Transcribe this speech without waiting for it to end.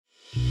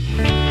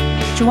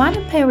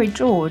Joanna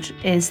Parry-George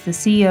is the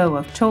CEO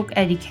of Talk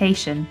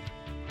Education,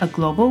 a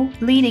global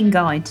leading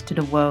guide to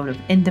the world of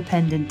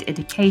independent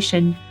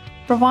education,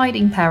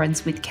 providing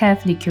parents with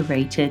carefully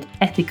curated,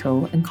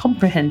 ethical, and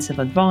comprehensive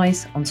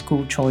advice on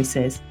school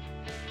choices.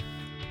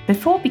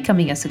 Before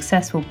becoming a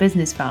successful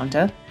business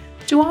founder,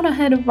 Joanna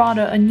had a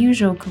rather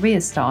unusual career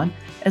start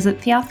as a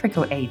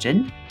theatrical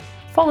agent,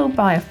 followed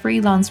by a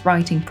freelance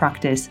writing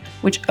practice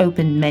which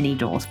opened many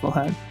doors for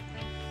her.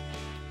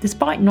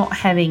 Despite not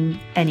having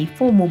any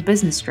formal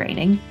business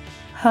training,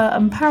 her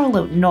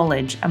unparalleled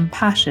knowledge and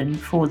passion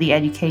for the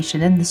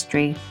education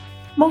industry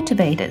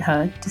motivated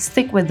her to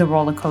stick with the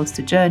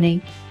rollercoaster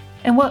journey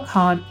and work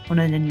hard on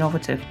an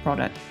innovative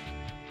product.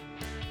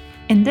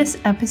 In this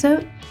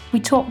episode, we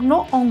talk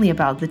not only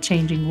about the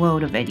changing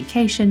world of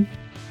education,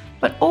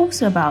 but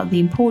also about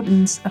the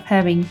importance of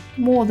having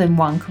more than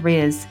one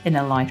careers in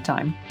a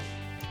lifetime.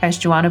 As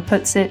Joanna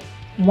puts it,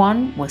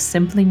 one was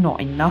simply not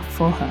enough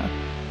for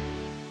her.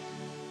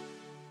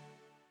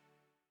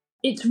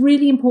 It's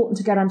really important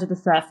to get under the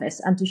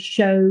surface and to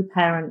show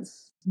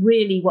parents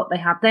really what they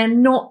have. They're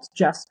not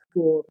just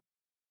for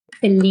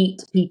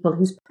elite people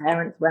whose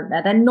parents went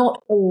there. They're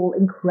not all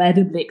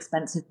incredibly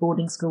expensive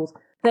boarding schools.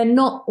 They're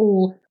not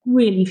all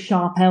really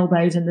sharp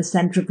elbows in the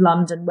centre of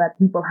London where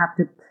people have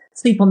to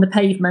sleep on the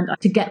pavement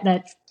to get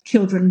their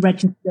children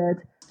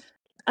registered.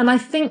 And I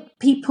think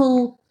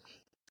people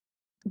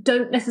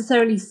don't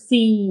necessarily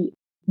see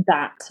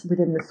that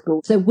within the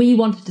school. So we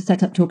wanted to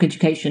set up Talk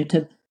Education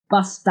to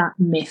bust that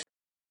myth.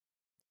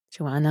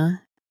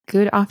 Joanna,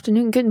 good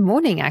afternoon, good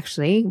morning,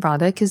 actually,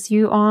 rather, because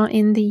you are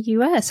in the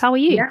US. How are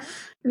you?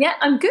 Yeah,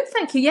 I'm good,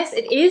 thank you. Yes,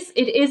 it is.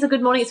 It is a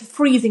good morning. It's a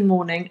freezing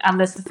morning, and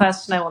there's the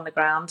first snow on the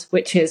ground,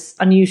 which is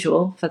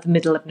unusual for the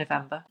middle of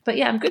November. But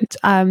yeah, I'm good.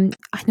 I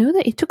know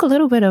that it took a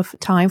little bit of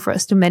time for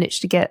us to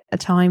manage to get a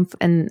time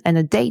and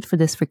a date for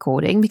this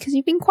recording because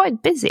you've been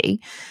quite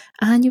busy,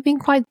 and you've been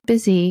quite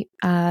busy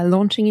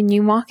launching in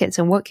new markets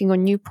and working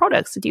on new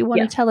products. So do you want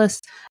to tell us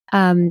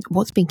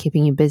what's been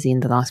keeping you busy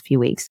in the last few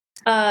weeks?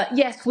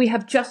 Yes, we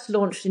have just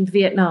launched in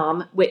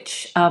Vietnam,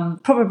 which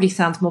probably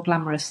sounds more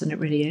glamorous than it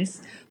really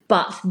is.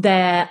 But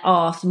there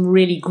are some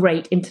really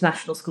great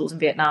international schools in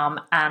Vietnam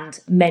and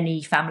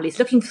many families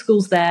looking for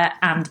schools there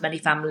and many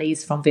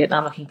families from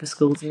Vietnam looking for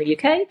schools in the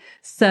UK.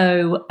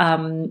 So,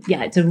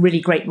 it's a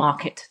really great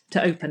market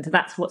to open. So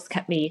that's what's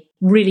kept me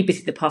really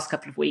busy the past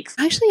couple of weeks.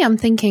 Actually, I'm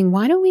thinking,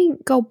 why don't we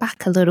go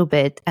back a little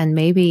bit and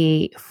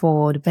maybe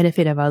for the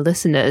benefit of our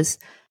listeners,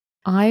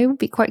 I would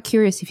be quite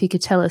curious if you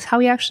could tell us how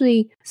you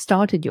actually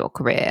started your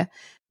career.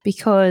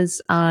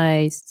 Because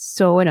I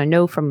saw and I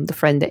know from the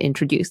friend that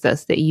introduced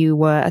us that you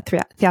were a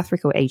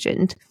theatrical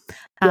agent.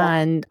 Yeah.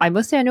 And I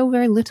must say I know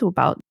very little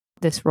about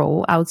this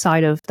role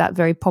outside of that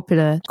very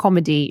popular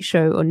comedy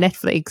show on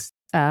Netflix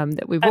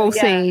that we've all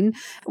seen,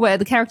 where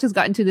the characters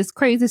got into this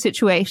crazy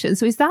situation.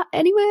 So is that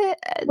anywhere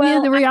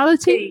near the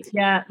reality? Actually,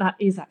 yeah, that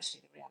is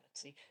actually the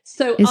reality.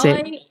 So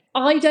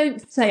I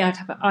don't say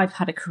I've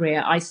had a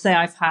career. I say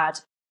I've had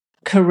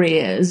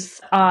careers.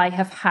 I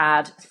have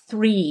had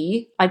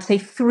three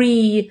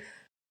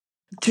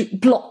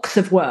blocks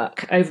of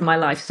work over my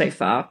life so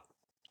far.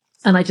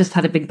 And I just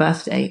had a big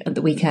birthday at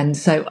the weekend.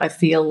 So I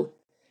feel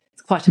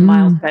it's quite a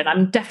milestone.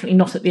 I'm definitely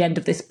not at the end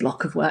of this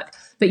block of work.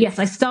 But yes,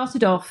 I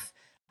started off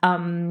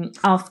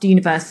after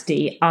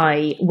university.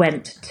 I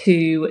went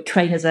to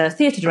train as a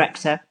theatre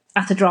director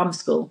at a drama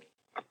school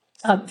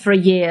for a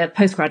year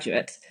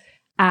postgraduate.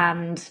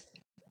 And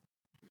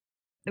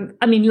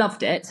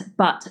loved it,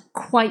 but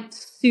quite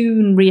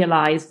soon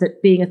realised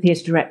that being a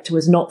theatre director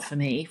was not for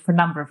me for a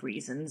number of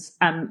reasons.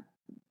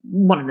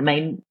 One of the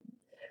main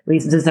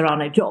reasons is there are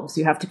no jobs.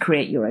 You have to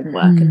create your own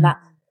work. And that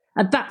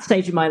at that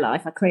stage of my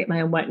life, I create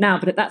my own work now,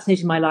 but at that stage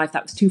of my life,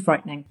 that was too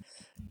frightening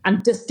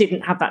and just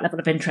didn't have that level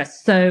of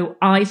interest. So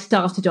I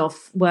started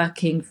off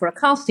working for a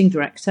casting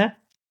director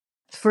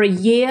for a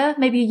year,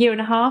 maybe a year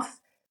and a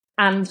half.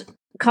 And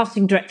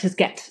casting directors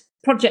get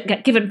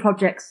given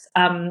projects.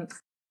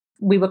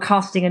 We were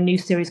casting a new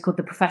series called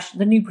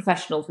The New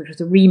Professionals, which was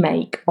a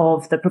remake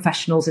of The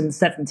Professionals in the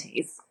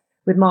 70s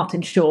with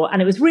Martin Shaw.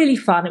 And it was really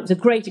fun. It was a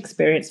great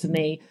experience for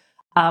me.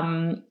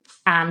 And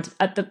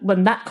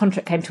when that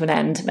contract came to an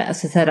end,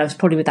 as I said, I was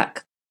probably with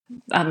that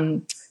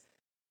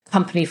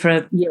company for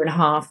a year and a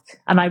half.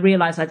 And I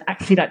realised I'd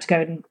actually like to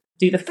go and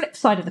do the flip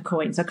side of the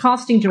coin. So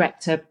casting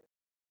director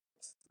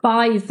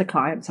buys the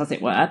clients, as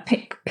it were,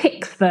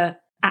 picks the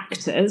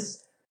actors,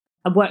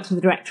 and works with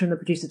the director and the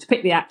producer to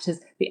pick the actors.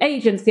 The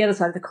agent's the other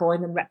side of the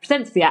coin and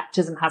represents the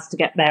actors and has to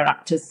get their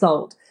actors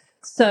sold.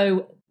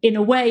 So in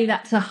a way,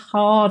 that's a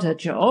harder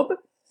job,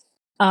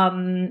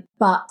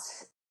 but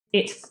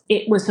it's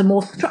a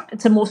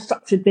more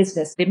structured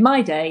business. In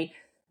my day,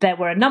 there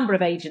were a number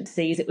of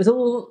agencies. It was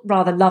all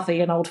rather lovely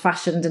and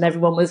old-fashioned, and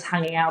everyone was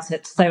hanging out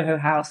at Soho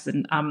House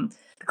and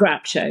the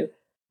Groucho,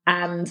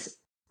 and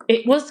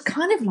it was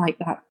kind of like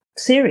that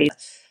series.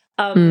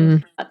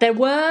 There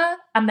were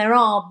and there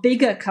are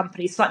bigger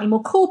companies, slightly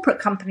more corporate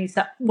companies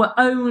that were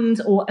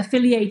owned or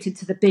affiliated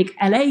to the big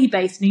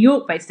LA-based, New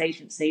York-based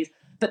agencies.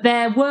 But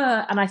there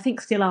were, and I think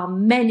still are,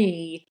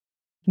 many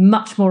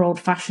much more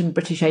old-fashioned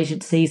British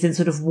agencies in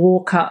sort of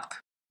walk-up,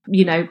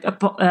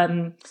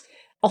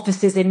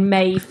 offices in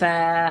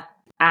Mayfair,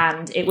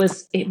 and it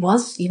was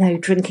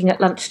drinking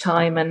at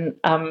lunchtime, and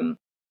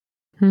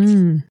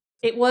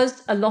it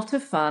was a lot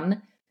of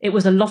fun. It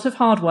was a lot of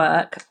hard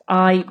work.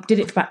 I did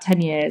it for about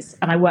 10 years,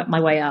 and I worked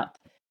my way up.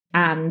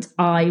 And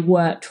I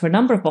worked for a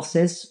number of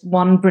bosses,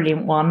 one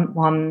brilliant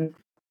one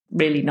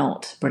really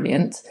not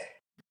brilliant.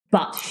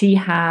 But she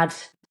had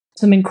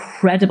some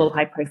incredible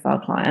high-profile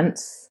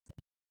clients.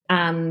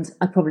 And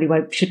I probably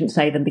shouldn't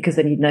say them because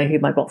then you'd know who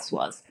my boss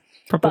was.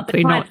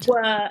 Probably not.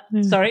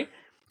 Sorry?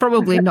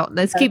 Probably not.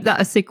 Let's keep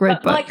that a secret.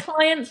 But my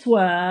clients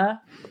were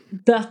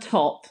the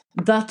top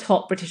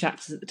British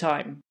actors at the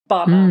time,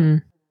 bar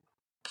none.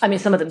 I mean,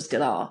 some of them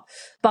still are,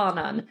 bar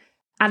none.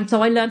 And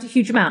so I learned a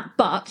huge amount.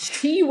 But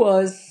she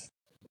was,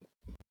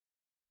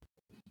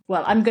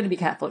 well, I'm going to be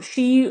careful.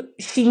 She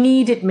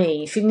needed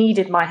me. She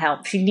needed my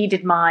help. She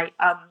needed my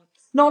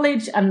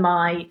knowledge and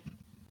my.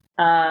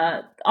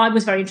 I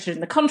was very interested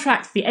in the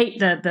contracts,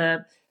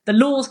 the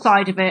law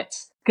side of it,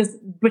 because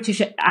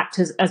British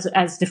actors,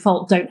 as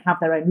default, don't have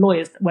their own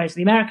lawyers, whereas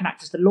the American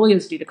actors, the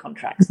lawyers do the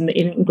contracts, and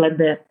in England,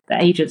 the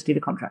agents do the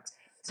contracts.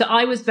 So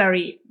I was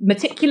very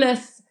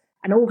meticulous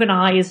and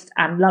organised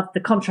and loved the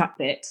contract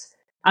bit.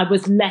 I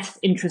was less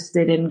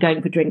interested in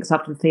going for drinks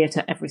after the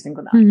theatre every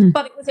single night.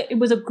 But it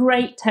was a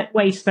great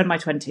way to spend my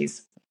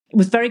 20s. It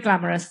was very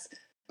glamorous.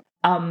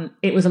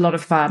 It was a lot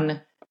of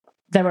fun.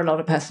 There were a lot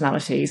of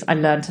personalities. I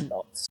learned a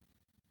lot.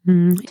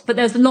 But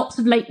there's lots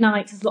of late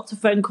nights. There's lots of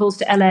phone calls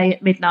to LA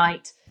at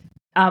midnight.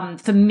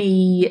 For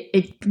me,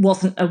 it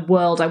wasn't a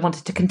world I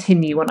wanted to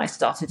continue when I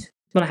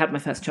had my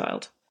first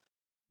child.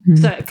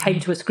 So it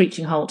came to a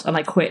screeching halt and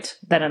I quit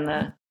then and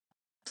there.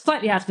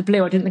 Slightly out of the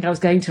blue. I didn't think I was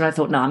going to. I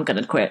thought, no, I'm going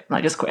to quit. And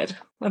I just quit.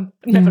 I've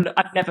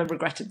never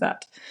regretted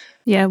that.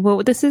 Yeah,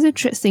 well, this is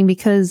interesting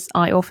because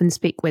I often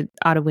speak with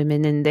other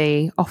women and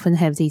they often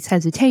have these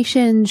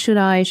hesitations. Should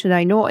I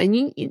not?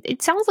 And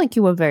it sounds like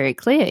you were very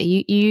clear.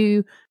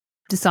 You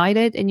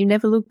decided and you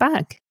never looked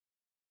back.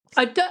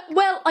 I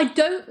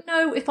don't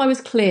know if I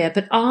was clear,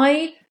 but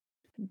I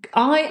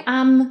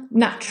am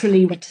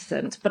naturally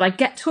reticent, but I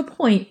get to a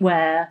point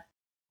where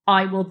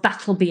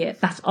that'll be it.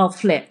 I'll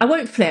flip. I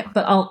won't flip,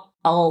 but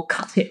I'll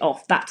cut it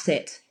off. That's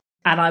it.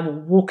 And I will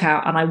walk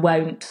out and I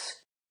won't,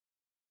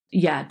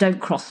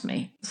 don't cross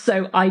me.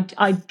 So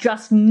I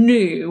just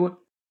knew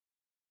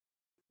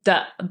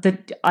that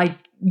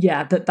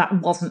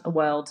wasn't a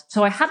world.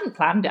 So I hadn't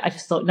planned it. I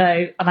just thought,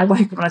 no. And I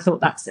woke up and I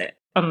thought, that's it.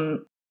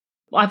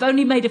 I've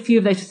only made a few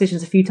of those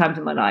decisions a few times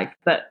in my life,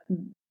 but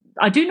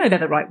I do know they're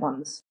the right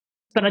ones.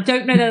 But I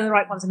don't know they're the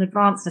right ones in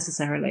advance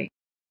necessarily.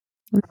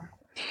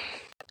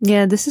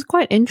 Yeah, this is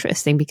quite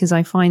interesting because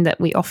I find that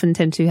we often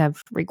tend to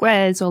have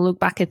regrets or look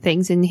back at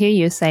things. And here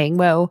you're saying,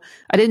 well,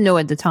 I didn't know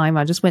at the time.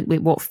 I just went with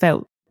what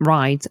felt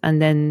right.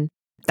 And then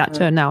that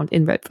turned out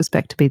in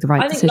retrospect to be the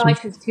right decision. I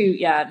think life is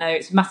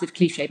it's a massive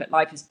cliche, but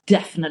life is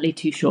definitely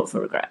too short for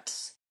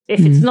regrets.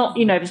 If it's not,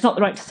 if it's not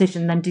the right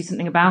decision, then do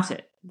something about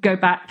it. Go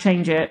back,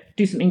 change it,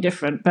 do something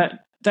different, but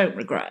don't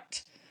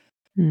regret.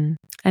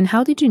 And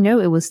how did you know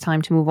it was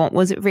time to move on?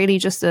 Was it really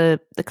just the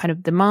kind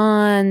of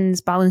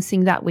demands,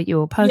 balancing that with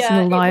your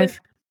personal life?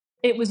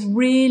 It was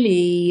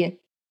really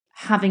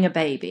having a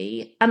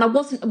baby. And I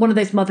wasn't one of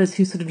those mothers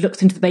who sort of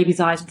looked into the baby's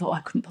eyes and thought, I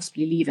couldn't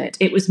possibly leave it.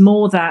 It was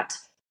more that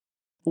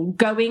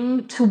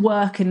going to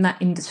work in that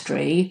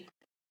industry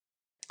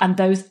and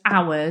those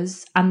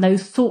hours and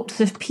those sorts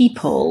of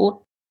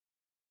people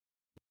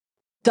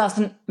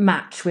doesn't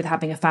match with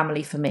having a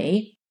family for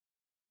me.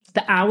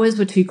 The hours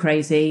were too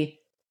crazy.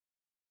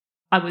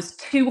 I was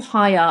too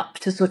high up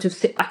to sort of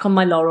sit back on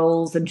my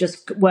laurels and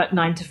just work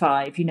 9 to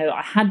 5.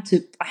 I had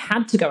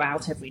to go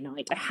out every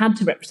night. I had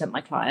to represent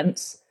my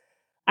clients.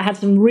 I had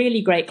some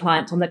really great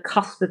clients on the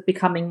cusp of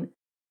becoming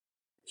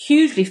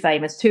hugely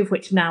famous, 2 of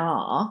which now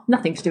are.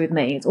 Nothing to do with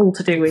me. It's all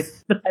to do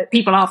with the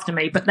people after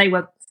me. But they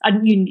were,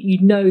 and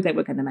they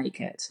were going to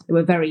make it. They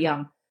were very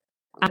young.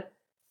 And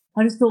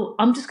I just thought,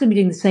 I'm just going to be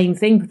doing the same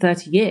thing for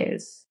 30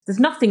 years. There's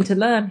nothing to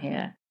learn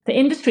here. The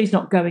industry's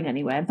not going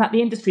anywhere. In fact,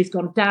 the industry's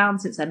gone down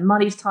since then.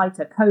 Money's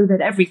tighter, COVID,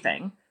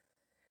 everything.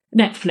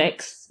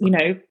 Netflix,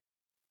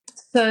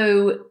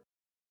 So,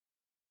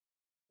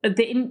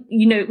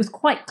 it was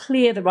quite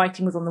clear the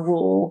writing was on the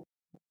wall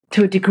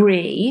to a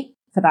degree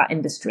for that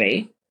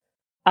industry.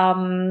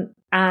 And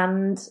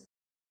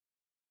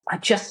I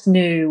just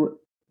knew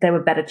there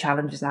were better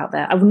challenges out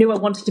there. I knew I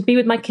wanted to be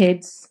with my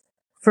kids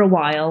for a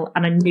while,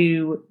 and I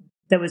knew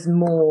there was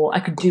more,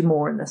 I could do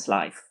more in this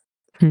life.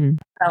 I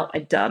felt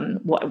I'd done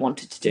what I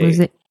wanted to do.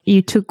 Was it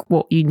you took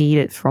what you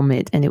needed from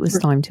it and it was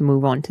time to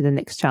move on to the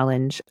next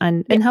challenge?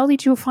 And how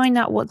did you find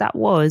out what that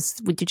was?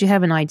 Did you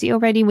have an idea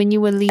already when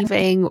you were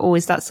leaving, or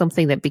is that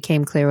something that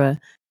became clearer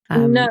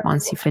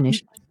once you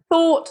finished? I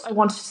thought I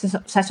wanted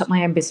to set up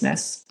my own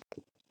business.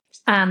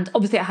 And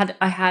obviously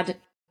I had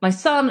my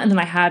son, and then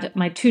I had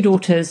my 2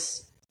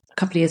 daughters a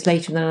couple of years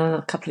later, and then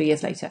a couple of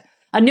years later.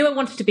 I knew I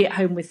wanted to be at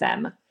home with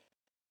them.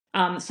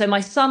 So my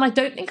son, I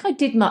don't think I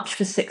did much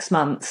for 6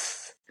 months.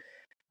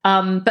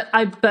 But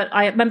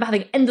I remember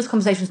having endless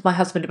conversations with my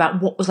husband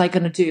about what was I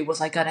going to do?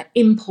 Was I going to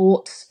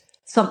import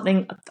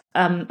something,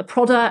 a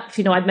product?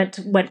 I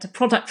went to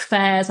product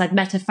fairs. I'd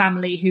met a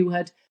family who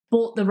had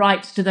bought the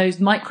rights to those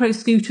micro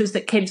scooters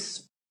that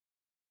kids,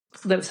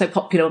 that were so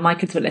popular when my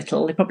kids were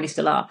little. They probably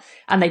still are,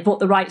 and they bought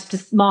the rights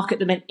to market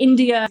them in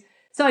India.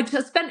 So I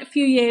just spent a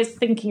few years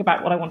thinking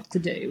about what I wanted to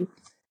do.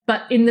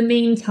 But in the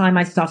meantime,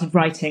 I started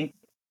writing,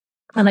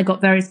 and I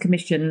got various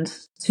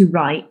commissions to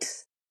write,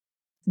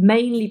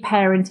 mainly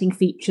parenting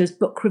features,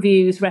 book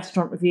reviews,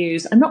 restaurant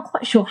reviews. I'm not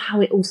quite sure how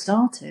it all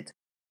started.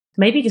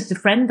 Maybe just a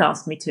friend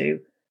asked me to.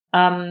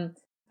 And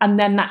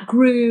then that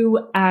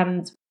grew,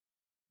 and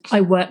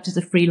I worked as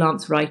a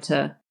freelance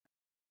writer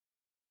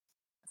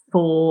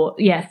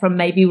from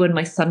maybe when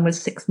my son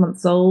was 6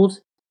 months old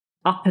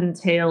up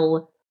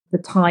until the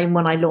time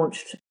when I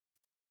launched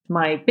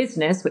my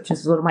business, which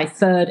is sort of my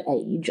third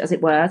age, as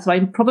it were. So I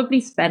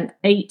probably spent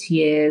 8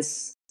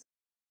 years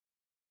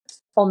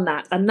on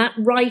that. And that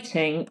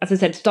writing, as I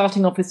said,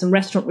 starting off with some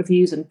restaurant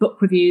reviews and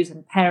book reviews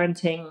and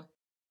parenting,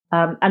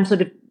 and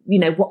sort of,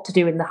 what to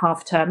do in the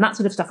half term, that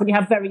sort of stuff. When you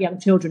have very young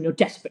children, you're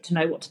desperate to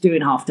know what to do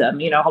in half term,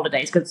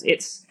 holidays, because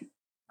it's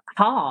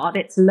hard,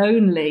 it's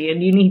lonely,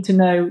 and you need to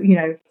know,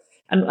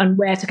 and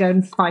where to go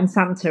and find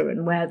Santa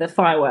and where the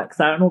fireworks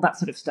are and all that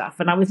sort of stuff.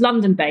 And I was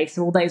London based,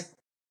 so all those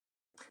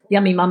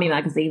Yummy Mummy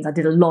magazines, I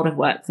did a lot of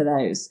work for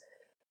those.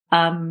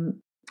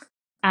 And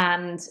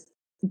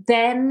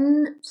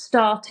then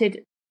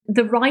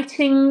the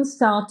writing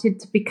started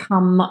to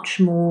become much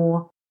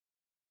more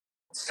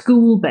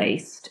school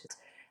based.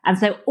 And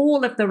so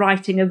all of the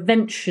writing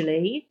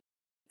eventually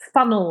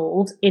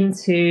funneled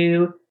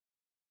into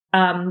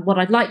what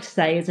I'd like to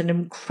say is an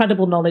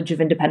incredible knowledge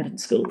of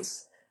independent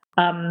schools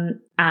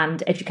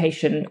and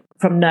education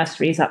from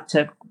nurseries up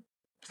to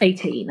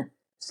 18.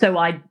 So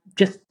I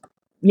just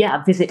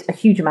visit a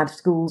huge amount of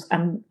schools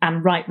and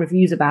write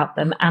reviews about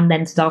them, and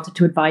then started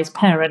to advise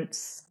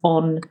parents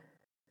on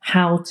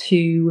how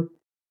to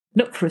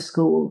look for a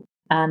school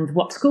and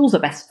what schools are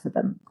best for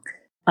them,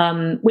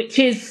 which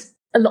is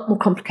a lot more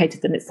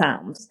complicated than it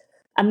sounds.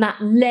 And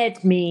that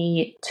led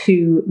me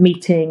to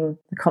meeting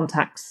the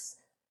contacts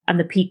and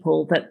the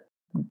people that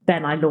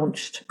then I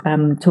launched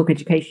Talk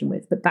Education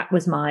with. But that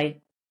was my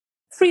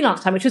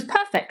freelance time, which was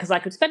perfect because I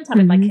could spend time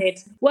with my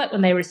kids, work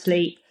when they were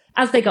asleep.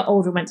 As they got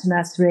older and went to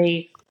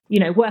nursery,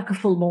 work a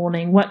full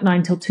morning, work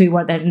 9 till 2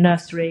 while they're in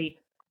nursery,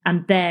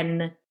 and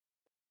then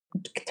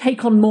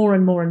take on more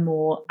and more and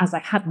more as I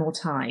had more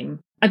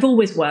time. I've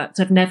always worked.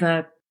 I've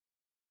never,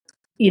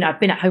 I've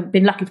been at home,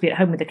 been lucky to be at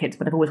home with the kids,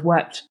 but I've always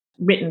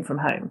written from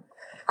home.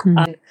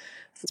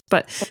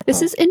 But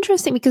this is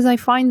interesting because I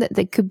find that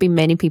there could be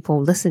many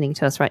people listening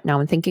to us right now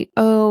and thinking,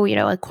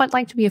 I'd quite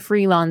like to be a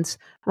freelance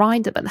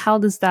writer, but how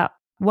does that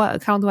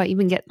work? How do I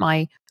even get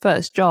my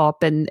first job?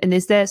 And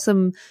is there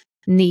some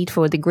need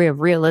for a degree of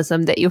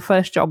realism that your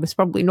first job is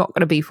probably not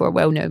going to be for a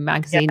well-known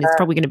magazine? It's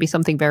probably going to be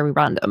something very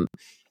random.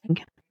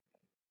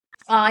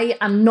 I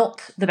am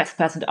not the best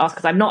person to ask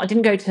because I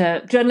didn't go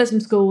to journalism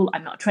school.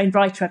 I'm not a trained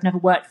writer. I've never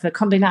worked for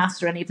Condé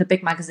Nast or any of the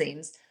big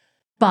magazines.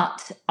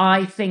 But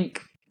I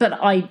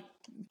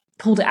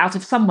pulled it out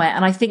of somewhere.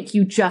 And I think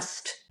you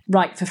just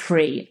write for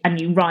free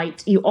and you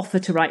offer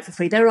to write for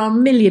free. There are a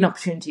million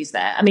opportunities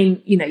there. I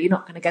mean, you're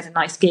not going to get a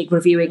nice gig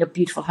reviewing a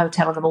beautiful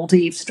hotel on the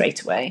Maldives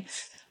straight away.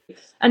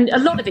 And a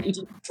lot of it you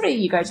do for free.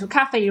 You go to a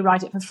cafe, you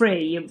write it for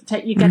free. You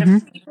get a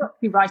free book,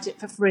 you write it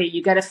for free.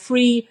 You get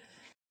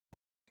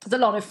there's a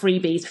lot of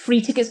freebies,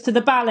 free tickets to the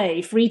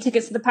ballet, free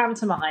tickets to the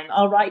pantomime.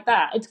 I'll write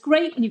that. It's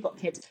great when you've got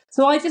kids.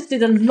 So I just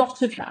did a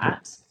lot of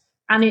that,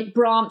 and it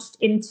branched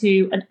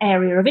into an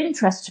area of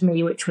interest to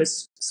me, which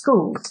was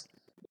schools.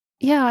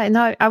 Yeah, and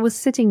I was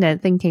sitting there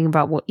thinking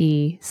about what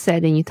you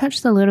said, and you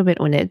touched a little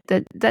bit on it,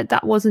 that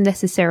wasn't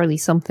necessarily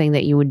something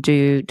that you would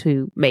do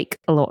to make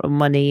a lot of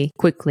money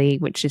quickly,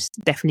 which is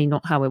definitely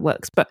not how it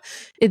works. But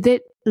it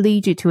did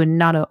lead you to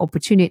another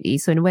opportunity.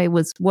 So in a way, it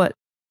was worth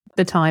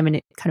the time, and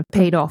it kind of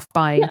paid off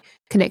by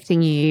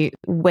connecting you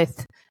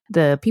with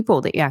the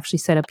people that you actually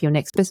set up your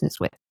next business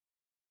with.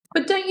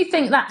 But don't you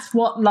think that's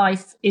what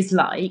life is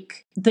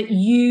like? That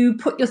you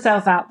put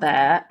yourself out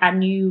there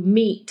and you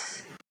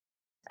meet...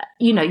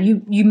 you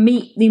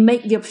make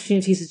the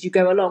opportunities as you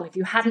go along. If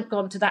you hadn't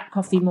gone to that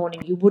coffee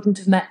morning, you wouldn't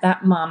have met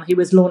that mum who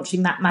was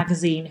launching that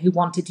magazine who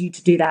wanted you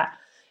to do that.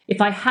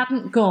 If I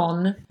hadn't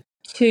gone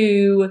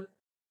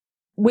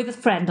with a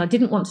friend, I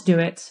didn't want to do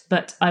it,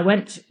 but I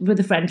went with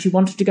a friend. She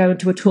wanted to go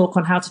into a talk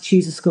on how to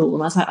choose a school.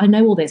 And I was like, I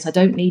know all this. I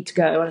don't need to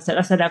go. And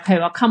I said, okay,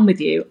 I'll come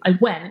with you. I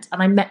went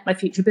and I met my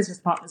future business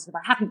partners. If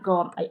I hadn't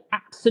gone, I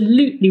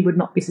absolutely would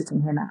not be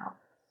sitting here now.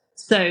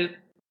 So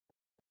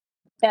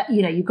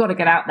you've got to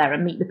get out there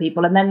and meet the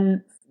people, and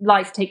then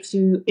life takes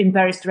you in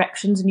various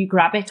directions, and you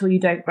grab it or you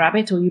don't grab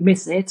it, or you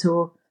miss it,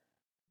 or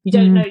you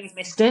don't know you've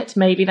missed it.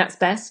 Maybe that's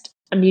best.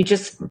 And you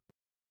just,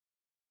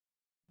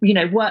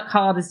 work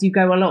hard as you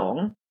go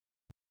along,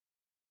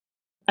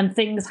 and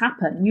things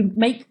happen. You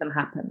make them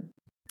happen.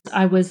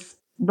 I was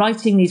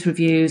writing these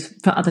reviews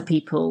for other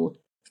people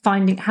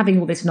having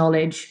all this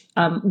knowledge,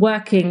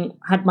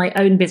 had my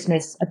own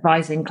business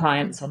advising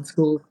clients on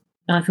schools.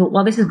 And I thought,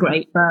 well, this is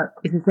great, but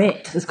this is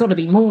it. There's got to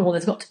be more.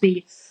 There's got to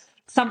be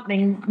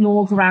something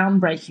more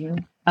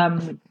groundbreaking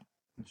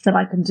that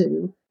I can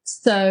do.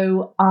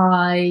 So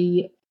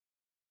I'd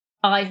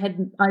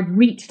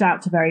reached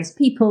out to various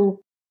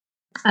people,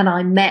 and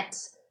I met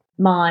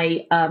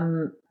my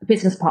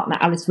business partner,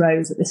 Alice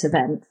Rose, at this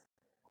event.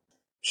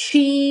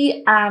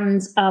 She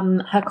and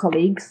her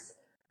colleagues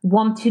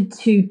wanted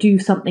to do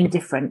something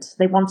different.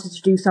 They wanted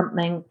to do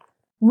something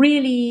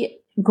really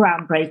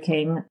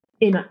groundbreaking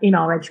in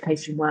our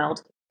education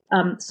world.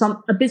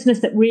 A business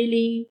that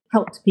really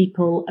helped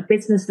people, a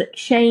business that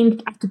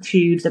changed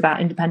attitudes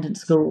about independent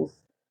schools.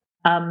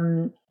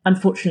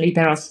 Unfortunately,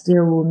 there are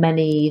still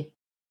many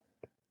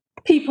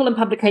people and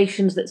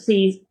publications that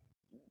see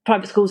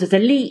private schools as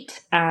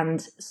elite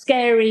and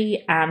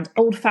scary and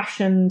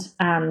old-fashioned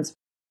and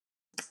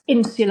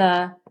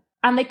insular,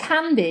 and they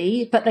can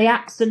be, but they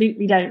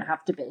absolutely don't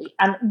have to be.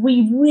 And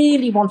we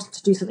really wanted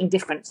to do something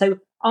different. So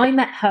I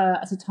met her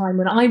at a time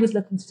when I was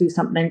looking to do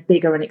something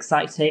bigger and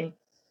exciting.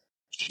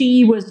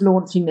 She was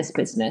launching this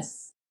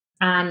business,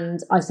 and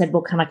I said,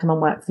 well, can I come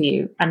and work for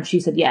you? And she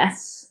said,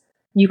 yes,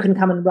 you can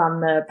come and run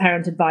the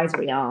parent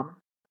advisory arm.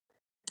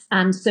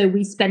 And so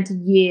we spent a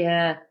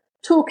year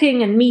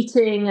talking and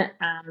meeting,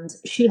 and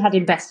she had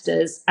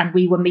investors, and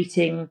we were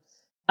meeting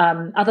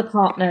other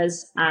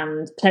partners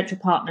and potential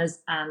partners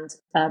and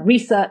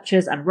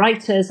researchers and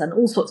writers and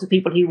all sorts of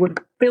people who would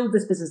build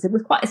this business. It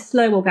was quite a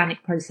slow,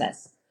 organic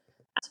process.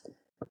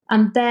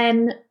 And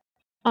then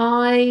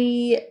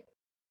I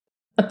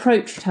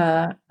approached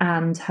her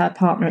and her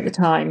partner at the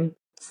time,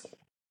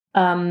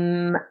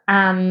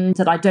 and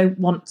said, I don't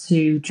want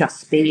to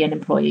just be an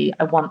employee.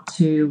 I want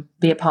to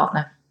be a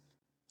partner.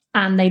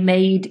 And they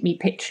made me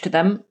pitch to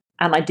them,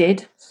 and I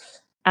did.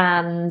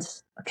 And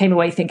I came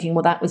away thinking,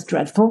 well, that was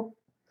dreadful.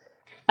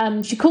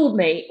 She called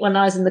me when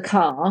I was in the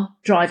car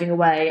driving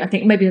away, I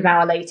think maybe an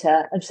hour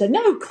later, and she said,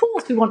 no, of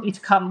course we want you to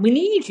come. We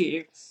need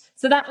you.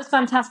 So that was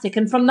fantastic.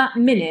 And from that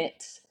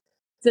minute,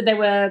 so there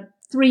were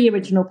 3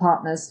 original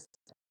partners.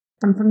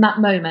 And from that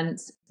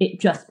moment, it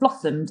just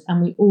blossomed,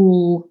 and we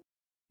all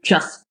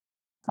just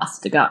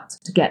bust a gut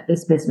to get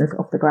this business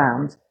off the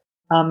ground.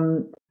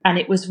 And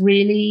it was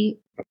really,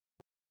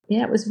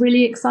 it was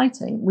really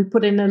exciting. We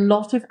put in a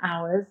lot of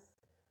hours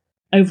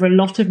over a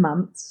lot of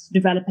months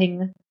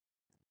developing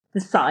the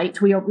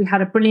site. We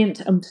had a brilliant,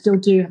 and still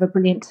do have a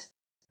brilliant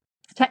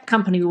tech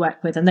company we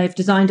work with, and they've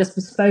designed us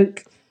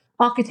bespoke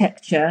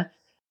architecture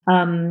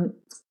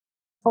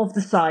of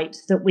the site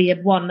that we have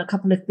won a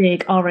couple of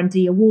big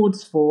R&D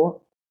awards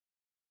for.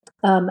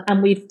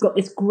 And we've got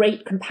this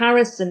great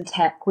comparison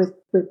tech with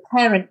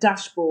parent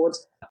dashboards.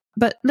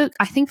 But look,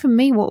 I think for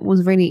me, what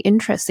was really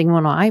interesting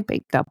when I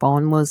picked up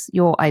on was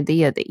your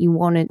idea that you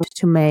wanted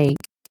to make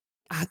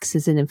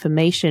access and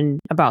information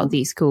about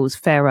these schools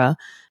fairer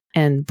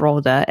and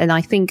broader. And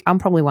I think I'm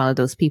probably one of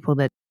those people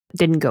that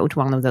didn't go to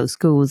one of those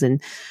schools and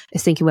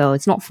is thinking, well,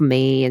 it's not for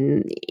me.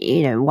 And,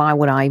 you know, why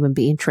would I even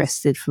be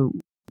interested for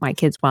my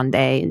kids one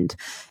day? And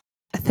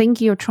I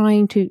think you're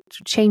trying to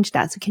change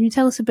that. So can you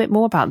tell us a bit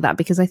more about that?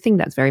 Because I think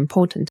that's very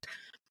important.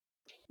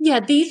 Yeah,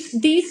 these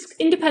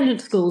independent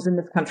schools in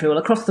this country, all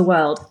across the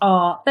world,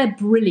 they're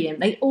brilliant.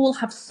 They all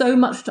have so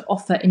much to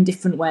offer in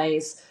different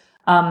ways.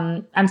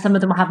 And some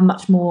of them have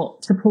much more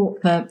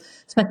support for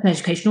special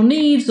educational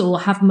needs, or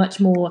have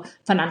much more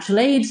financial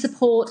aid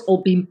support,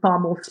 or be far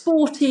more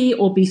sporty,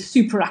 or be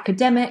super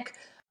academic,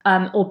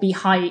 or be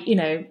high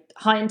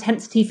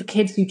intensity for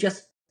kids who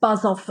just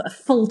buzz off a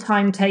full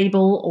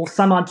timetable, or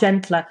some are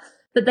gentler.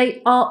 But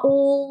they are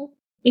all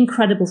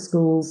incredible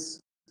schools,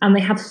 and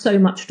they have so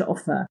much to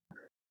offer.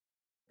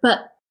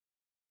 But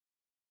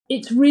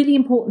it's really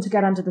important to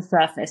get under the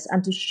surface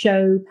and to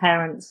show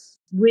parents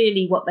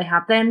really what they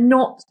have. They're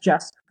not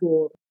just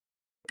for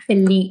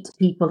elite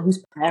people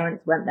whose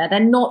parents went there.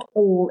 They're not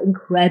all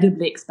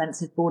incredibly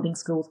expensive boarding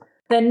schools.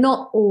 They're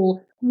not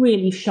all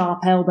really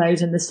sharp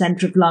elbows in the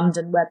centre of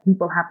London where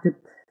people have to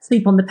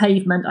sleep on the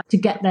pavement to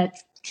get their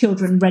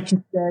children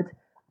registered.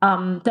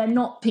 They're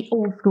not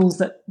all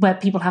schools where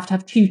people have to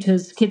have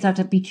tutors, kids have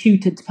to be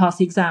tutored to pass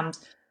the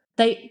exams.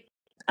 And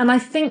I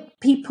think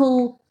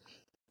people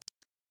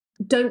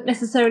don't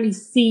necessarily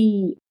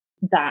see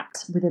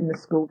that within the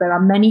school. There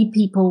are many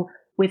people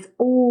with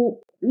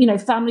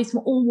families from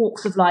all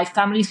walks of life,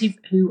 families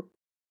who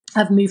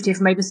have moved here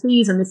from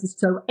overseas, and this is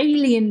so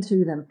alien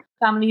to them.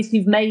 Families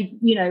who've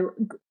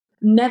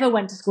never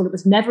went to school. It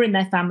was never in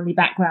their family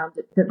background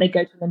that they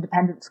go to an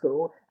independent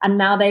school, and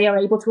now they are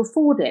able to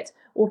afford it.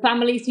 Or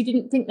families who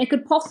didn't think they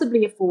could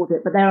possibly afford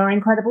it, but there are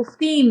incredible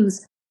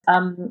schemes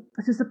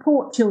to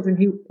support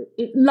children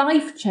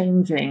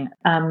life-changing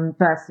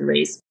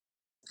bursaries.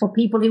 Or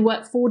people who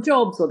work 4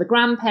 jobs, or the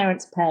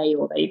grandparents pay,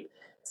 or they've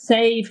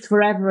saved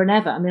forever and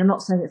ever. I mean, I'm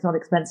not saying it's not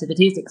expensive. It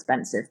is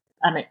expensive,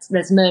 and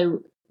there's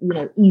no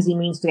easy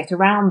means to get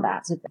around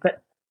that.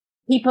 But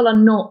people are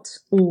not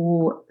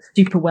all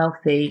super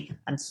wealthy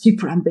and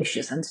super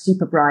ambitious and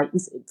super bright.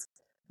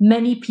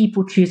 many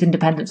people choose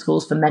independent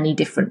schools for many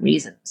different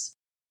reasons.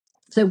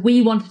 So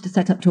we wanted to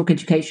set up Talk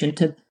Education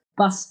to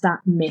bust that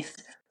myth.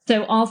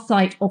 So our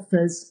site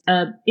offers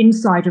an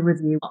insider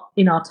review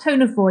in our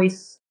tone of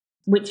voice,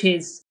 which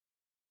is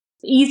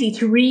easy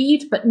to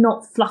read, but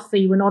not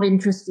fluffy. We're not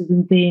interested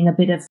in being a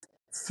bit of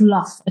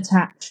fluff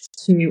attached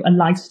to a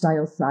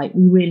lifestyle site.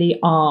 We really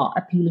are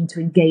appealing to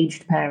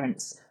engaged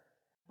parents.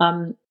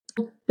 Then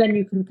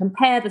you can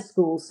compare the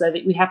schools so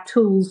that we have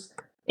tools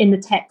in the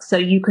text, so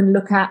you can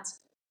look at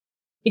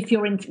if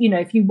you're in,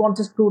 if you want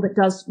a school that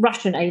does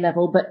Russian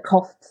A-level but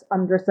costs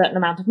under a certain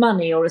amount of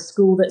money, or a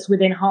school that's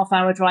within a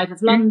half-hour drive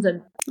of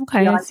London.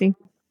 Okay, I see.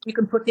 You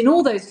can put in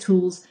all those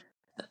tools,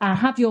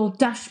 have your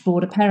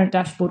dashboard, a parent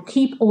dashboard,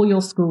 keep all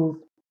your schools.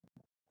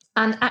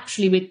 And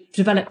actually, we've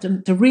developed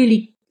a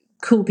really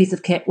cool piece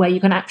of kit where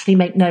you can actually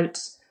make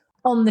notes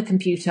on the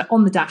computer,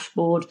 on the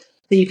dashboard.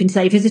 So you can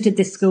say, visited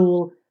this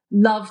school,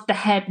 loved the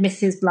head,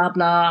 Mrs. blah,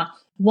 blah,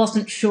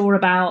 wasn't sure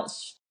about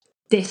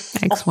this.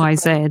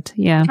 XYZ,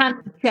 yeah.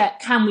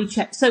 Can we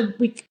check? So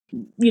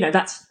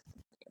that's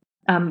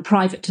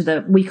private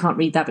we can't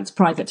read that, but it's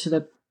private to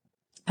the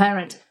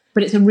parent.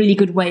 But it's a really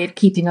good way of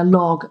keeping a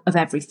log of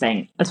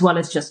everything, as well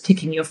as just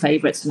ticking your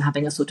favourites and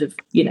having a sort of,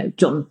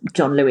 John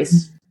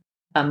Lewis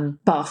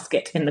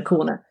basket in the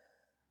corner.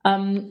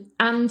 And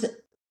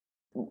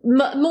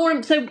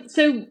more,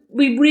 so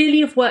we really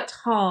have worked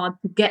hard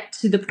to get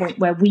to the point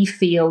where we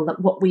feel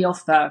that what we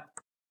offer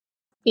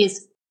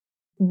is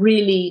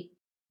really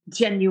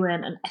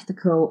genuine and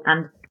ethical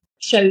and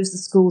shows the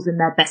schools in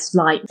their best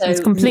light. So it's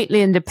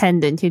completely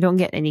independent. You don't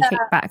get any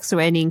kickbacks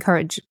or any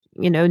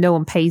no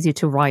one pays you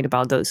to write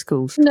about those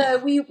schools. No,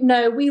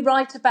 we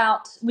write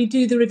about, we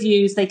do the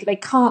reviews. They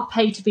can't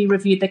pay to be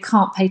reviewed. They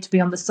can't pay to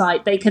be on the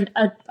site. They can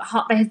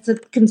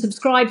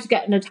subscribe to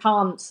get an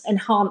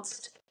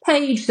enhanced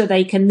page, so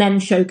they can then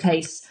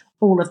showcase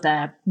all of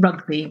their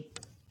rugby,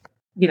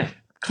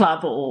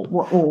 club or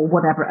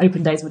whatever,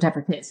 open days,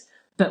 whatever it is.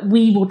 But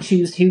we will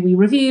choose who we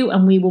review,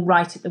 and we will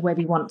write it the way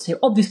we want to.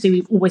 Obviously,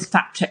 we've always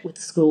fact checked with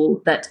the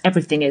school that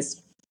everything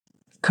is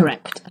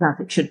correct and as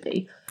it should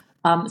be.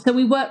 So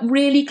we work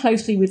really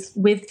closely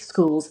with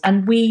schools,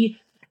 and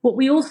what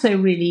we also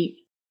really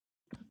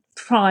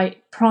pride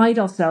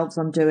ourselves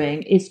on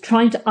doing is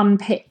trying to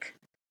unpick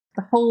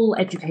the whole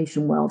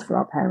education world for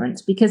our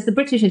parents, because the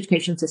British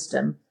education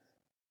system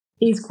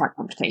is quite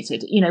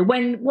complicated.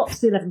 What's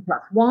the 11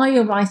 plus? Why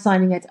am I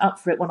signing it up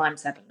for it when I'm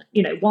 7?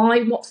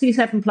 What's the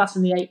 7 plus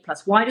and the 8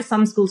 plus? Why do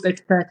some schools go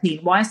to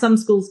 13? Why are some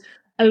schools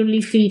only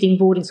feeding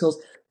boarding schools?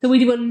 So we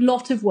do a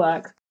lot of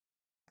work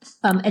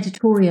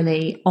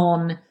editorially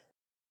on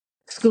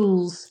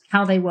schools,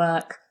 how they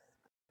work,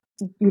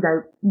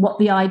 what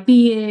the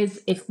IB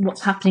is,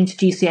 what's happening to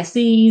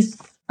GCSEs,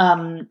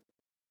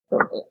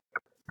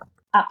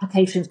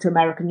 applications to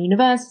American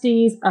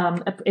universities,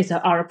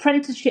 are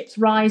apprenticeships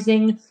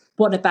rising?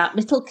 What about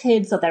little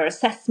kids? Are there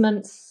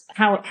assessments?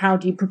 How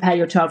do you prepare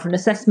your child for an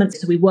assessment?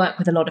 So we work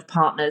with a lot of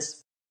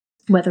partners,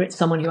 whether it's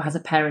someone who has a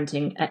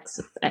parenting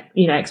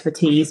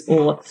expertise,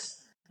 or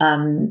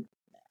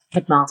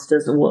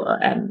headmasters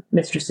or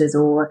mistresses,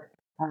 or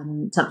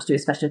something to do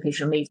with special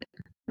educational needs.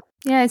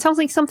 Yeah, it sounds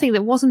like something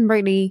that wasn't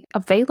really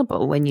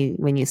available when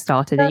you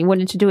started, and you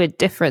wanted to do it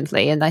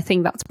differently. And I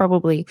think that's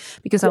probably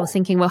because I was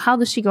thinking, well, how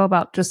does she go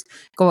about just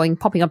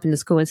popping up in the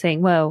school and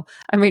saying, well,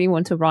 I really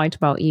want to write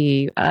about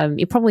you?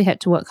 You probably had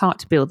to work hard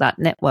to build that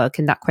network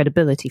and that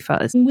credibility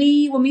first. When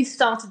we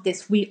started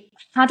this, we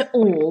had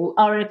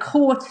our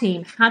core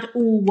team had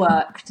all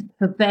worked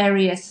for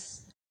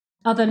various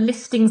other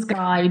listings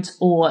guides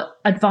or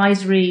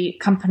advisory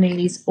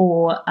companies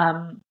or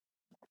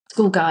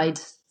school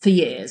guides for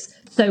years.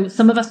 So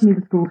some of us knew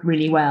the schools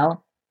really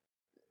well.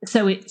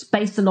 So it's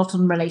based a lot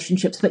on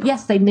relationships. But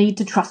yes, they need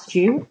to trust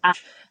you.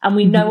 And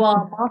we know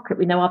our market.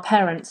 We know our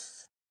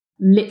parents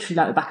literally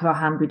like the back of our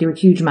hand. We do a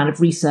huge amount of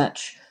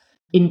research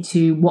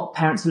into what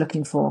parents are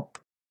looking for.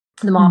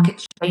 The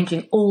market's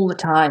changing all the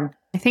time.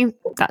 I think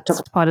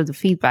that's part of the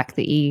feedback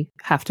that you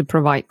have to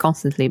provide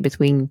constantly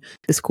between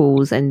the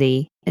schools and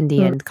the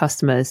end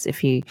customers,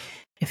 if you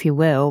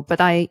will.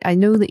 But I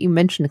know that you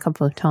mentioned a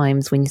couple of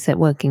times when you said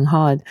working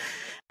hard,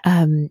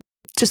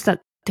 just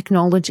that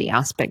technology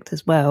aspect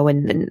as well.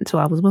 And so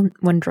I was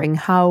wondering,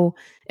 how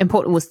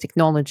important was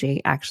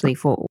technology actually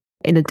for,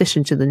 in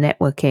addition to the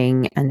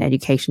networking and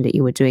education that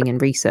you were doing in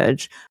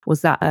research,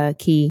 was that a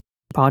key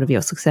part of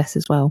your success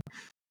as well?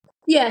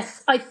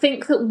 Yes, I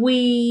think that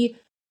we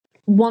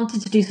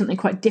wanted to do something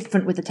quite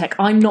different with the tech.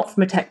 I'm not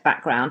from a tech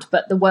background,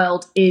 but the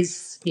world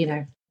is,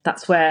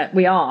 that's where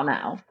we are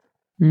now.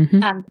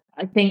 Mm-hmm. And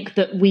I think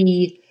that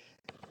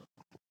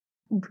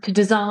to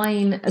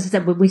design, as I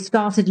said, when we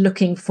started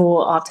looking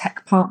for our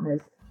tech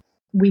partners,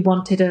 we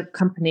wanted a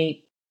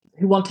company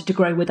who wanted to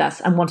grow with us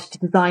and wanted to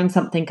design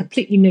something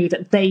completely new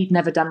that they'd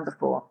never done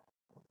before.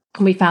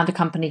 And we found a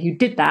company who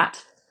did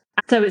that.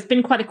 So it's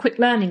been quite a quick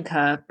learning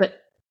curve.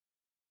 But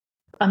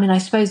I mean, I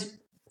suppose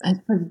it's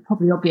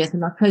probably obvious,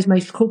 and I suppose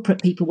most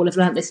corporate people will have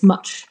learned this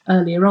much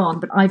earlier on,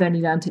 but I've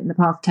only learned it in the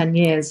past 8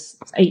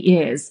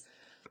 years.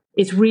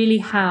 It's really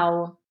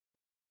how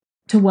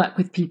to work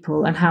with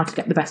people and how to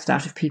get the best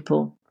out of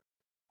people,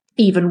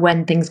 even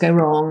when things go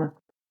wrong,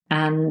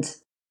 and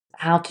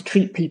how to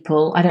treat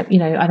people. I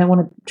don't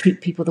want to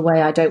treat people the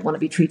way I don't want to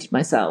be treated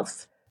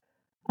myself.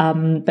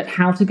 But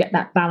how to get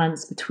that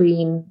balance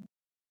between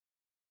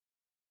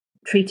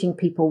treating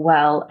people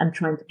well and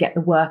trying to get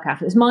the work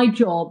out. It's my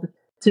job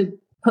to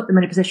put them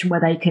in a position where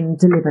they can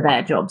deliver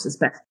their jobs as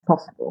best as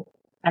possible.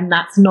 And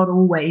that's not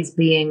always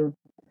being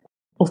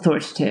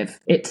authoritative.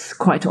 It's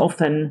quite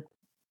often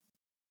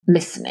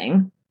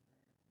listening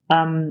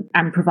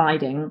and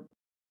providing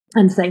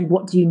and saying,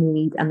 what do you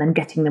need? And then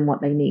getting them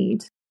what they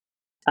need.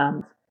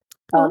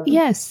 Well,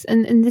 yes.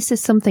 And this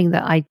is something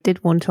that I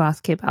did want to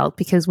ask you about,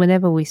 because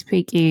whenever we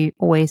speak, you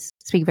always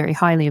speak very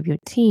highly of your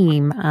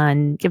team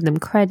and give them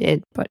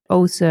credit. But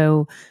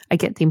also I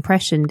get the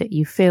impression that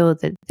you feel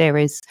that there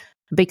is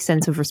a big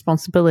sense of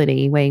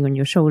responsibility weighing on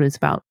your shoulders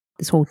about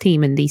this whole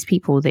team and these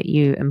people that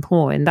you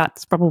employ. And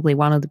that's probably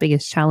one of the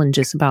biggest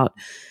challenges about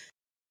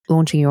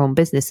launching your own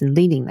business and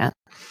leading that.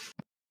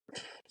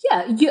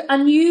 Yeah.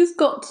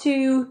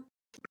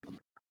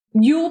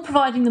 You're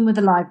providing them with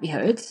a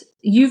livelihood.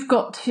 You've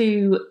got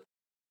to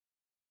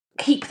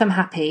keep them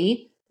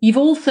happy.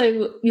 You're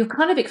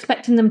kind of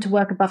expecting them to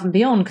work above and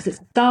beyond, because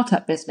it's a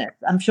startup business.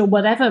 I'm sure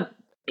whatever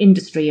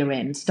industry you're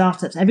in,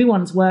 startups,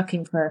 everyone's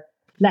working for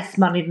less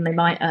money than they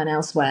might earn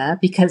elsewhere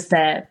because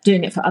they're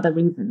doing it for other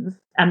reasons,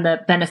 and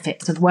the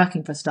benefits of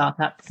working for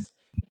startups.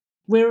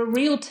 We're a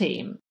real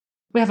team.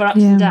 We have our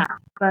ups and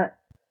downs, but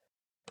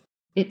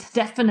it's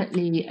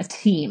definitely a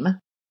team,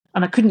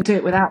 and I couldn't do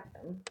it without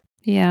them.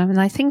 Yeah, and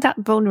I think that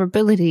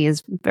vulnerability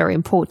is very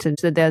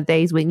important. That there are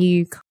days when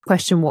you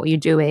question what you're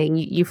doing,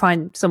 you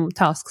find some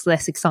tasks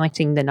less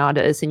exciting than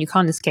others, and you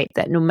can't escape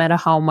that no matter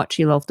how much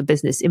you love the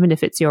business, even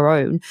if it's your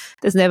own.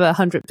 There's never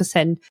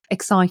 100%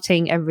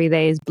 exciting, every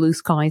day is blue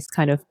skies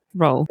kind of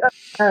role.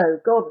 Oh,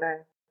 God, no.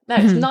 No,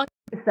 it's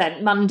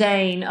 90%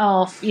 mundane,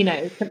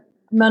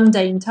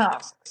 mundane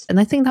tasks. And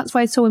I think that's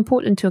why it's so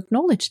important to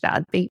acknowledge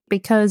that,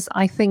 because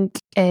I think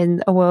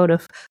in a world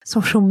of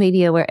social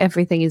media where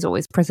everything is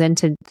always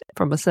presented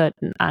from a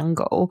certain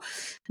angle,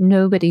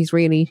 nobody's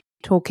really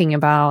talking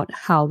about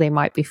how they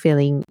might be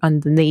feeling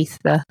underneath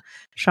the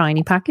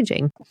shiny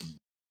packaging.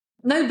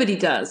 Nobody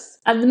does.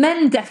 And the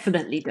men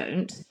definitely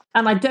don't.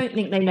 And I don't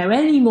think they know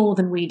any more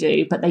than we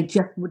do, but they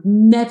just would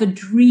never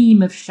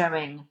dream of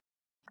showing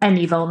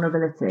any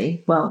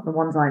vulnerability. Well, the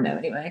ones I know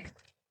anyway.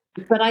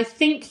 But I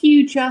think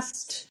you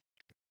just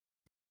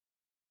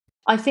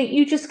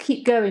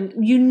keep going.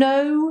 You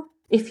know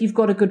if you've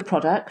got a good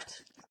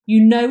product, you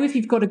know if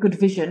you've got a good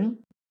vision,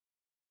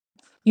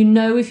 you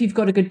know if you've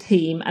got a good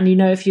team, and you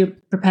know if you're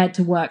prepared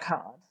to work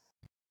hard.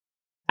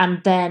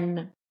 And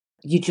then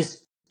you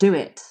just do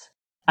it,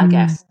 I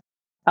guess.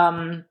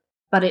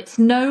 But it's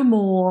no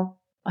more,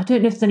 I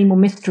don't know if there's any more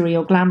mystery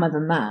or glamour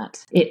than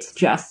that. It's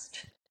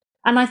just,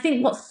 and I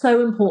think what's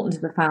so important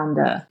to the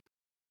founder,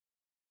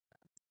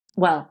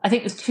 well, I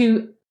think there's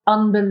two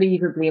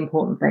unbelievably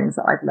important things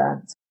that I've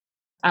learned.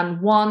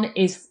 And one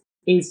is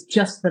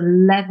just the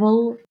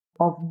level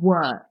of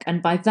work.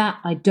 And by that,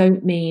 I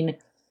don't mean,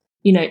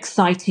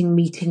 exciting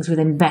meetings with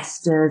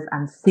investors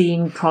and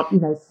seeing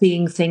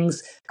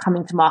things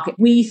coming to market.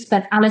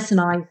 Alice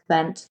and I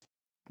spent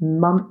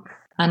months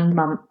and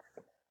months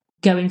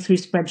going through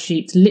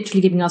spreadsheets,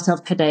 literally giving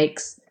ourselves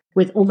headaches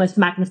with almost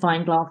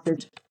magnifying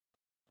glasses.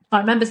 I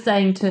remember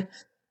saying to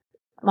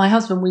my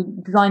husband, we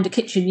designed a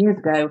kitchen years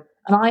ago,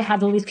 and I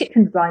had all these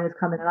kitchen designers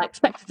come in, and I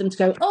expected them to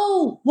go,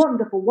 oh,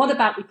 wonderful, what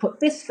about we put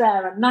this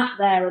there and that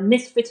there and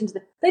this fit into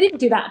the... They didn't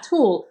do that at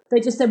all.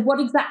 They just said, what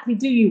exactly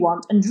do you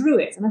want? And drew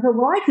it. And I thought,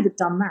 well, I could have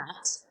done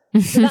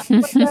that. So that's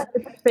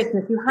what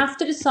business. You have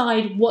to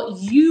decide what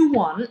you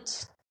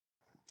want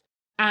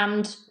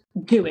and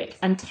do it,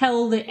 and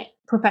tell the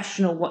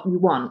professional what you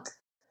want.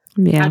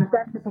 Yeah. And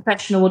then the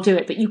professional will do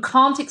it. But you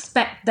can't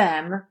expect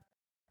them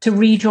to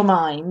read your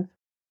mind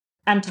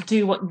and to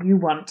do what you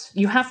want.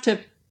 You have to...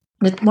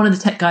 One of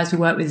the tech guys we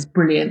work with is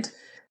brilliant,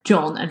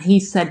 John, and he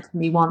said to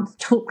me once,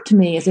 talk to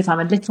me as if I'm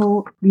a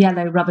little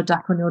yellow rubber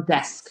duck on your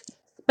desk.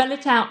 Spell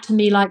it out to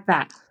me like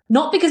that.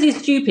 Not because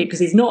he's stupid, because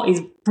he's not,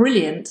 he's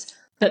brilliant,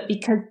 but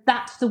because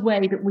that's the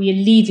way that we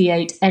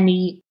alleviate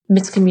any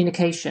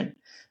miscommunication.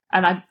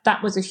 And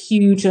that was a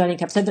huge learning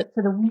curve. So that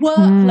for the work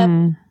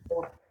level,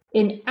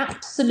 in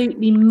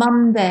absolutely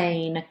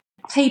mundane,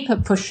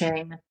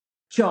 paper-pushing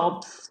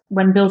jobs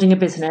when building a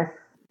business,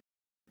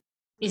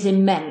 is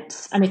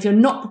immense. And if you're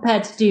not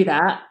prepared to do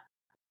that,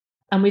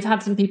 and we've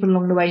had some people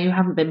along the way who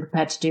haven't been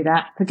prepared to do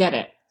that, forget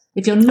it.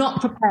 If you're not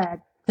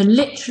prepared to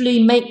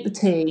literally make the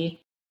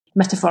tea,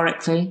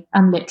 metaphorically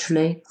and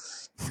literally,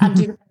 and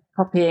do the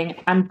copying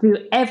and do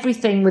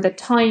everything with a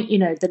tiny,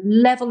 the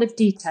level of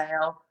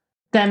detail,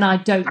 then I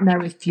don't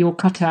know if you're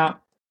cut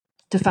out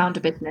to found a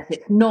business.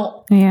 It's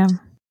not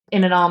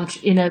in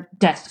a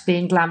desk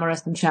being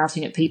glamorous and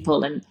shouting at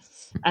people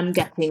and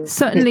getting...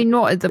 Certainly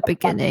not at the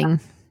beginning.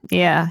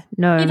 Yeah,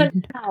 no.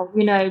 Even now,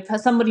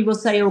 somebody will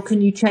say, oh,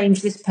 can you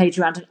change this page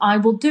around? And I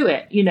will do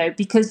it,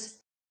 because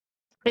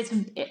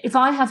if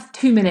I have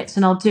 2 minutes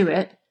and I'll do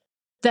it,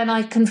 then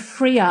I can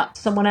free up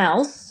someone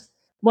else,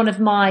 one of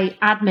my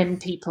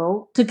admin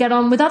people, to get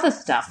on with other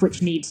stuff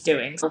which needs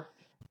doing. So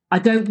I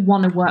don't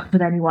want to work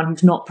with anyone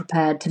who's not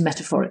prepared to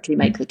metaphorically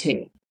make the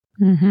tea.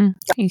 Mm-hmm.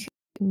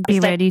 Be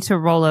ready to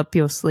roll up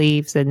your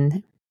sleeves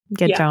and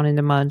get down in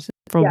the mud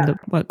from the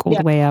work all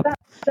the way up.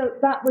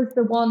 That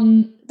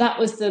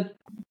was the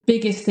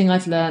biggest thing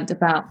I've learned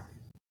about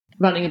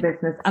running a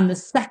business. And the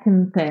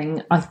second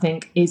thing, I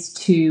think, is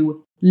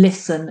to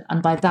listen.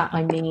 And by that,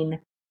 I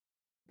mean,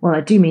 well,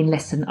 I do mean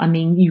listen. I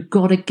mean, you've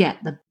got to get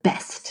the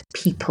best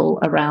people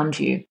around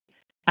you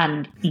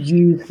and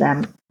use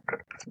them.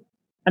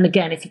 And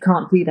again, if you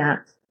can't do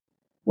that,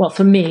 well,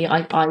 for me,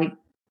 I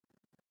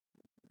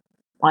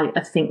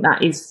think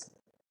that is,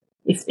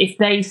 if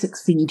they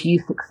succeed, you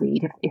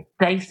succeed. If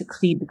they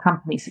succeed, the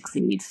company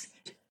succeeds.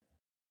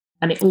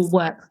 And it all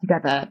works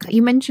together.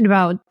 You mentioned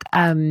about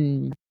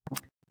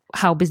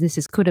how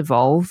businesses could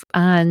evolve.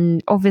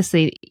 And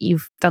obviously,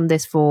 you've done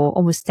this for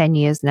almost 10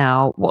 years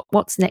now.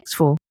 What's next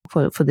for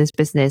this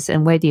business,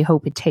 and where do you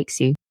hope it takes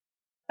you?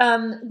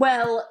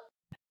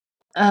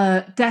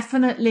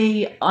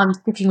 Definitely I'm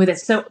sticking with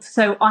this.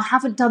 So I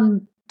haven't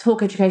done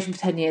talk education for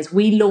 10 years.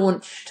 We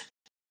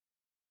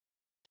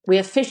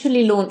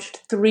officially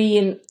launched three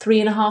and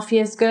a half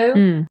years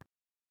ago.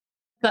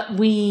 But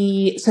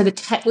the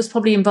tech was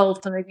probably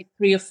involved for maybe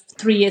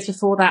 3 years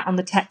before that on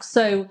the tech.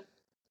 So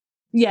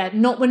yeah,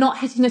 we're not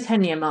hitting the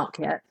 10-year mark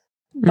yet.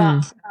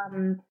 But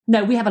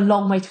no, we have a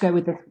long way to go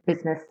with this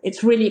business.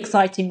 It's really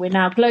exciting. We're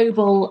now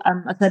global.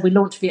 I said we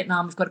launched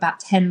Vietnam. We've got about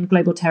 10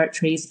 global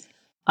territories.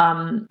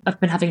 I've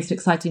been having some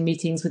exciting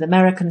meetings with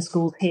American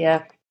schools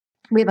here.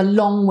 We have a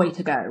long way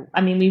to go.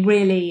 I mean,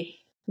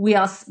 we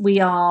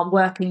are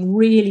working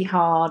really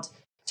hard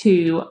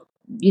to,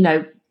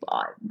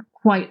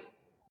 quite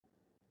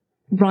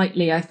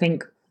rightly, I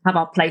think, have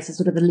our place as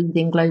sort of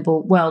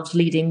the world's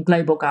leading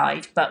global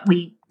guide. But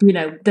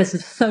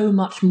there's so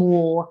much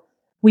more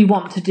we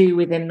want to do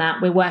within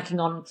that. We're working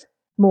on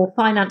more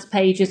finance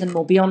pages and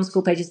more beyond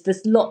school pages.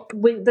 There's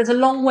a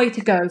long way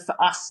to go for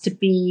us to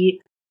be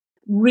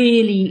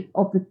really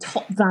of the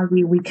top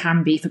value we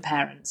can be for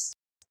parents.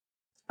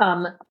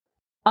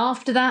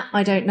 After that,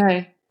 I don't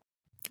know.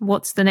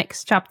 What's the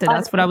next chapter?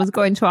 That's what I was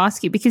going to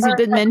ask you, because you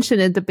did mention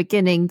at the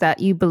beginning that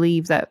you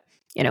believe that,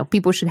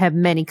 people should have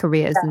many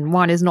careers and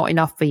one is not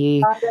enough for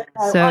you.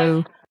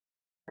 So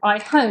I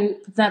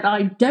hope that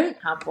I don't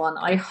have one.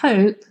 I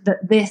hope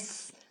that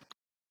this,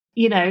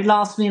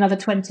 lasts me another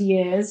 20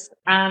 years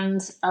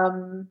and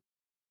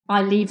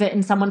I leave it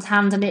in someone's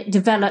hand and it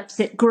develops,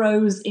 it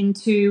grows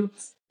into,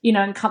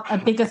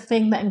 a bigger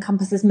thing that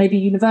encompasses maybe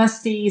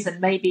universities,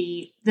 and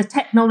maybe the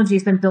technology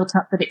has been built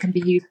up that it can be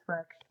used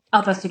for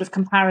other sort of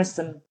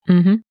comparison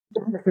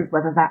businesses,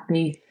 whether that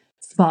be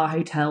spa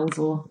hotels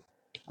or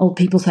old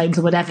people's homes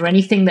or whatever,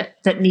 anything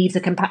that needs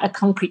a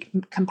concrete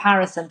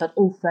comparison, but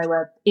also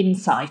a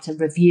insight, a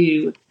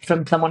review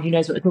from someone who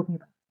knows what they're talking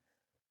about.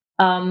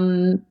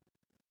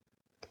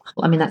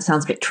 I mean, that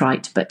sounds a bit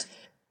trite, but,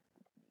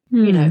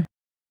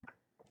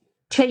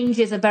 change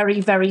is a very,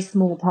 very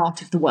small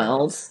part of the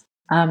world.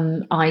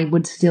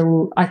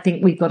 I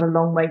think we've got a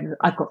long way.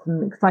 I've got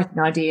some exciting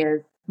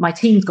ideas. My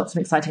team's got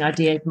some exciting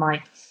ideas.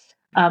 My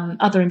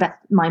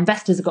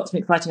investors have got some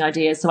exciting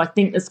ideas. So I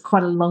think there's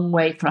quite a long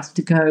way for us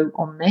to go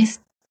on this.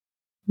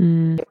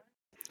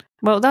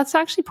 Well, that's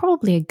actually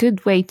probably a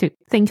good way to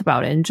think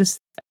about it, and just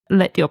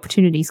let the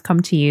opportunities come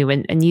to you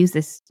and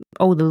use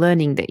all the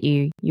learning that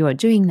you are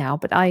doing now.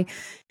 But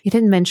you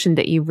didn't mention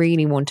that you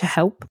really want to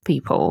help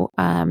people.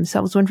 So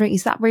I was wondering,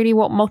 is that really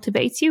what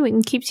motivates you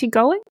and keeps you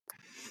going?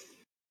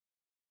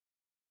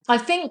 I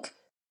think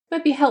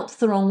maybe help's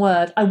the wrong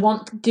word. I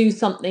want to do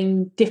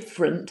something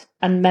different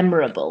and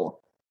memorable.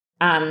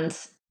 And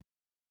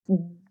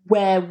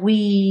where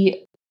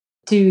we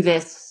do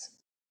this,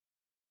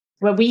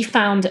 where we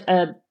found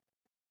a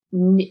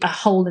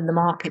hole in the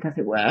market, as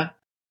it were,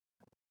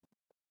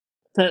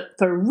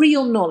 for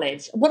real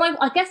knowledge. What I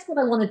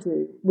want to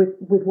do with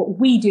what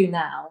we do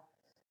now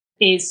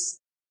is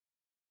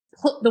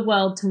put the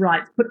world to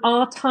rights, put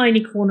our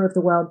tiny corner of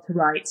the world to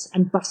rights,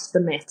 and bust the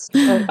myths.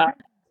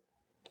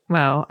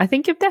 Well, I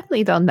think you've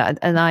definitely done that.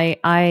 And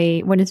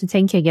I wanted to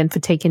thank you again for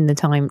taking the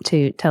time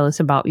to tell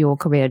us about your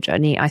career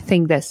journey. I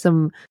think there's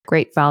some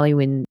great value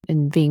in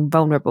being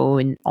vulnerable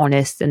and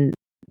honest and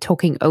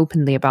talking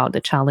openly about the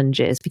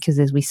challenges, because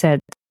as we said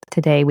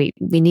today, we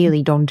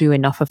nearly don't do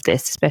enough of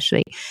this,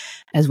 especially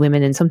as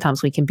women. And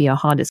sometimes we can be our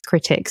hardest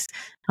critics.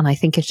 And I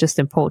think it's just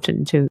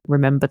important to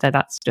remember that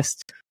that's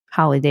just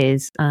how it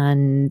is.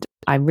 And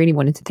I really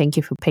wanted to thank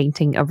you for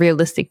painting a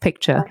realistic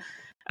picture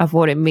of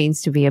what it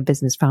means to be a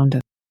business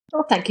founder.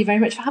 Well, thank you very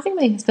much for having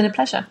me. It's been a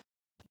pleasure.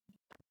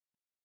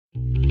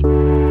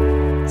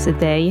 So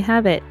there you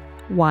have it.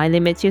 Why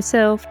limit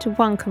yourself to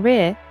one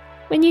career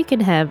when you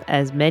can have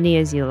as many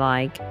as you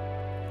like?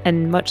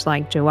 And much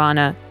like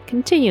Joanna,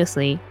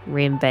 continuously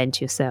reinvent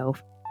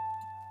yourself.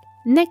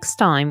 Next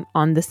time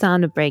on The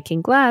Sound of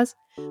Breaking Glass,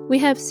 we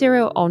have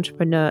serial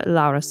entrepreneur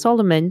Laura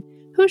Solomon,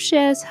 who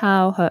shares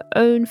how her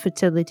own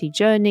fertility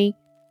journey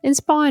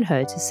inspired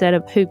her to set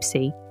up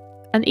Hoopsie,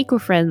 an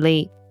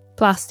eco-friendly,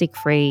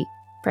 plastic-free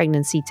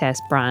pregnancy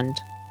test brand.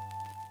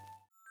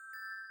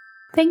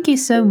 Thank you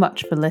so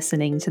much for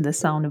listening to The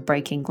Sound of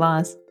Breaking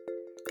Glass.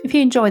 If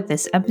you enjoyed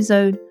this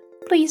episode,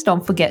 please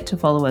don't forget to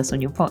follow us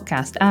on your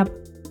podcast app,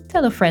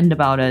 tell a friend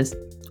about us,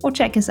 or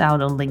check us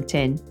out on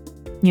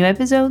LinkedIn. New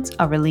episodes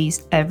are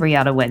released every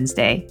other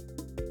Wednesday.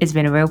 It's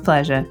been a real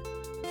pleasure.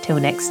 Till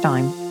next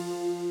time.